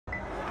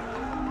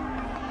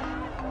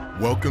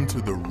Welcome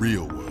to the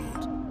real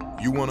world.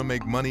 You want to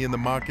make money in the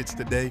markets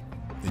today?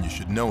 Then you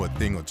should know a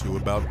thing or two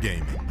about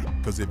gaming.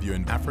 Because if you're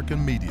in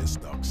African media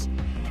stocks,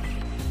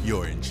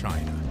 you're in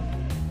China,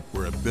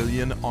 where 1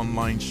 billion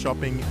online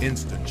shopping,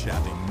 instant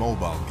chatting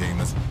mobile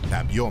gamers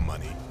have your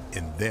money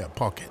in their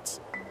pockets.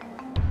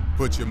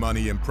 Put your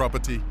money in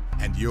property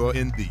and you're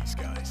in these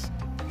guys.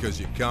 Because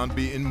you can't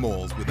be in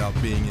malls without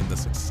being in the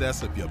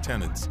success of your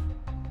tenants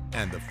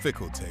and the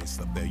fickle taste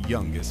of their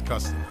youngest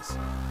customers.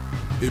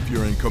 If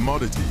you're in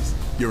commodities,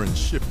 you're in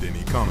shifting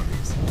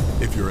economies.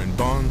 If you're in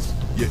bonds,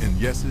 you're in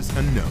yeses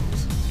and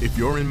nos. If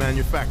you're in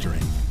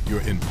manufacturing,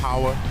 you're in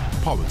power,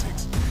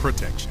 politics,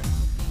 protection.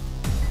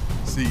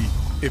 See,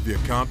 if you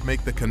can't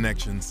make the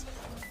connections,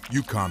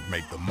 you can't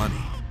make the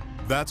money.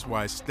 That's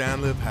why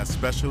STANLIB has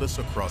specialists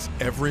across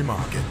every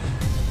market,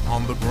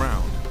 on the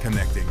ground,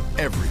 connecting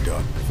every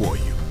dot for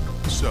you.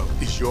 So,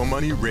 is your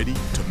money ready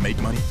to make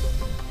money?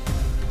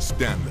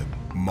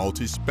 STANLIB,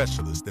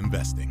 multi-specialist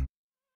investing.